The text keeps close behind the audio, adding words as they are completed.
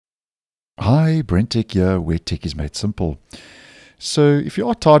Hi, BrenTech here, where tech is made simple. So if you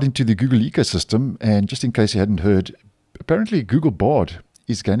are tied into the Google ecosystem, and just in case you hadn't heard, apparently Google Bard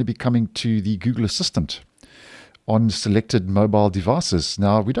is going to be coming to the Google Assistant on selected mobile devices.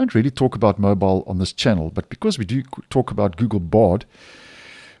 Now, we don't really talk about mobile on this channel, but because we do talk about Google Bard,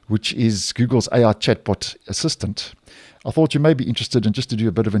 which is Google's AI chatbot assistant, I thought you may be interested in just to do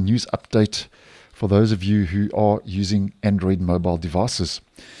a bit of a news update for those of you who are using Android mobile devices.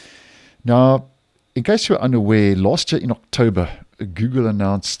 Now, in case you're unaware, last year in October, Google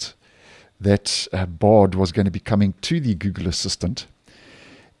announced that Bard was going to be coming to the Google Assistant.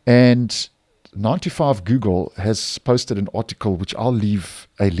 And 9to5 Google has posted an article, which I'll leave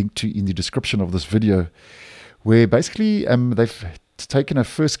a link to in the description of this video, where basically they've taken a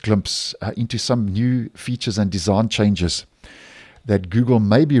first glimpse into some new features and design changes that Google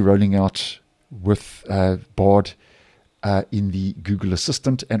may be rolling out with Bard in the Google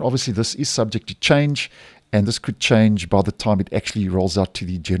Assistant. And obviously this is subject to change, and this could change by the time it actually rolls out to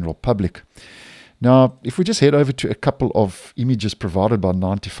the general public. Now, if we just head over to a couple of images provided by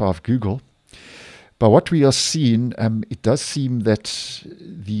 9to5 Google, by what we are seeing, it does seem that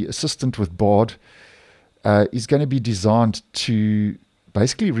the assistant with Bard is going to be designed to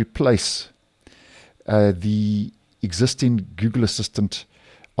basically replace the existing Google Assistant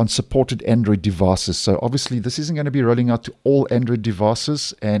on supported Android devices. So obviously this isn't going to be rolling out to all Android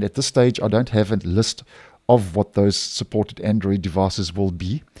devices, and at this stage I don't have a list of what those supported Android devices will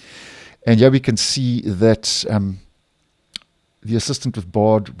be. And here we can see that the assistant with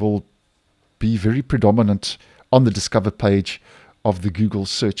Bard will be very predominant on the Discover page of the Google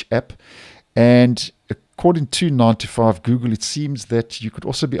search app. And according to 9to5 Google, it seems that you could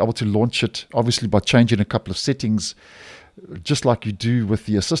also be able to launch it, obviously by changing a couple of settings, just like you do with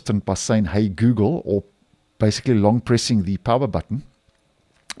the assistant by saying, "Hey Google," or basically long pressing the power button.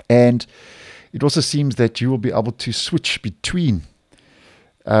 And it also seems that you will be able to switch between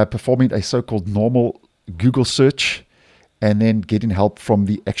performing a so-called normal Google search and then getting help from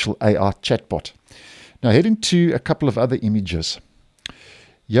the actual AI chatbot. Now, heading to a couple of other images.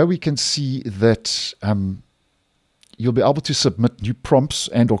 Here we can see that you'll be able to submit new prompts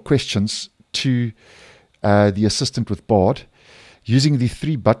and or questions to the assistant with Bard using the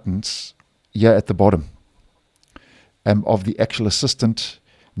three buttons here at the bottom of the actual assistant,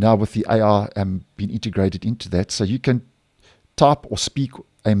 now with the AI being integrated into that. So you can type or speak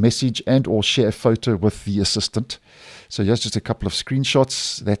a message and or share a photo with the assistant. So here's just a couple of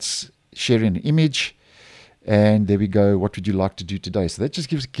screenshots. That's sharing an image. And there we go. What would you like to do today? So that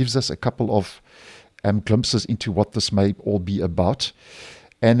just gives us a couple of glimpses into what this may all be about.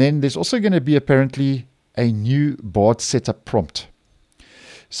 And then there's also going to be apparently a new Bard setup prompt.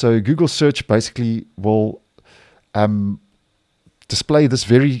 So Google Search basically will display this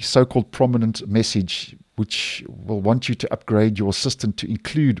very so-called prominent message, which will want you to upgrade your assistant to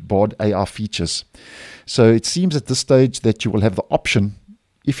include Bard AI features. So it seems at this stage that you will have the option,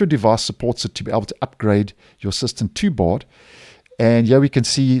 if your device supports it, to be able to upgrade your assistant to Bard. And here we can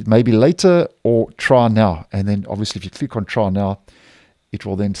see maybe later or try now. And then obviously if you click on try now, it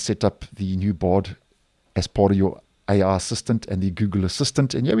will then set up the new Bard as part of your AI assistant and the Google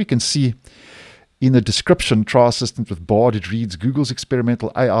Assistant. And here we can see in the description, try assistant with Bard. It reads, Google's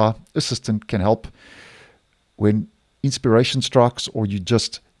experimental AI assistant can help when inspiration strikes or you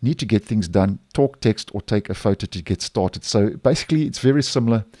just need to get things done, talk, text, or take a photo to get started. So basically it's very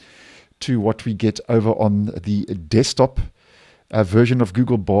similar to what we get over on the desktop version of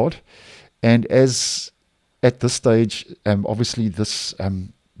Google Bard. And as at this stage, obviously this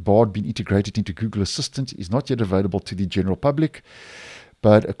Bard being integrated into Google Assistant is not yet available to the general public.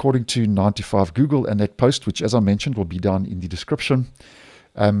 But according to 9to5 Google and that post, which as I mentioned will be down in the description,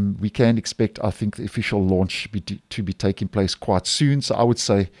 we can expect, I think, the official launch to be taking place quite soon. So I would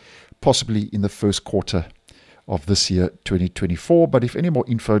say possibly in the first quarter of this year, 2024. But if any more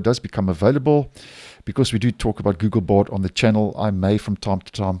info does become available, because we do talk about Google Bard on the channel, I may from time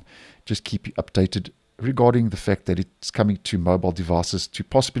to time just keep you updated regarding the fact that it's coming to mobile devices to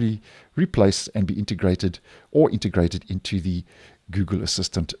possibly replace and be integrated or integrated into the Google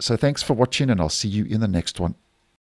Assistant. So thanks for watching, and I'll see you in the next one.